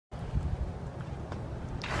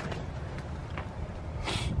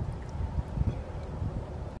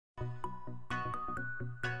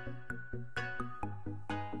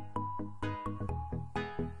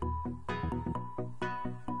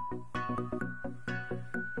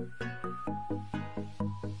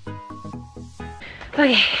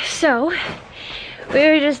Okay, so we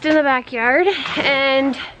were just in the backyard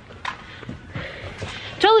and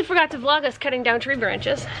totally forgot to vlog us cutting down tree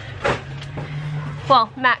branches.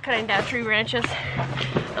 Well, Matt cutting down tree branches.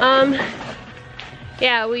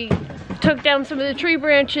 Yeah, we took down some of the tree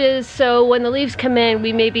branches, so when the leaves come in,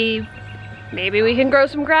 we maybe we can grow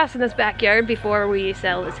some grass in this backyard before we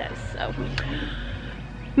sell this house. So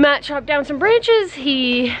Matt chopped down some branches.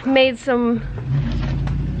 He made some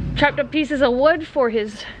chopped up pieces of wood for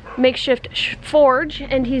his makeshift forge,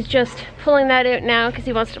 and he's just pulling that out now because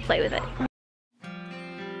he wants to play with it.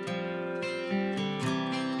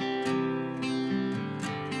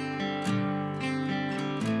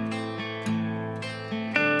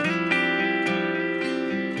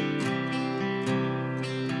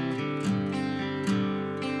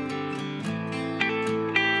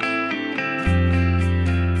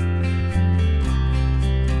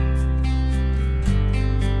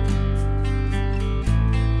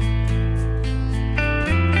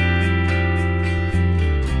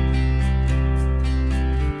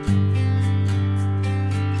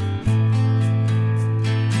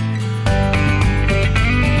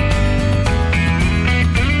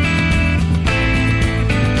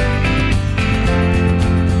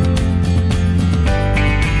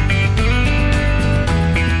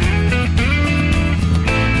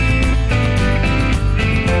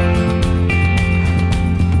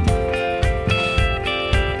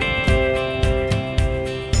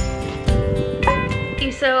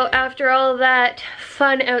 So after all of that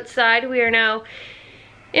fun outside, we are now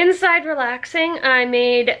inside relaxing. I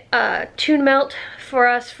made tuna melt for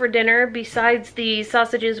us for dinner besides the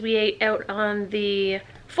sausages we ate out on the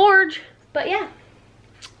forge. But yeah,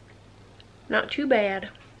 not too bad.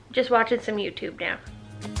 Just watching some YouTube now.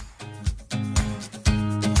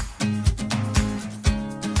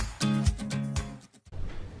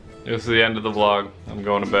 This is the end of the vlog. I'm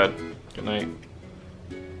going to bed. Good night.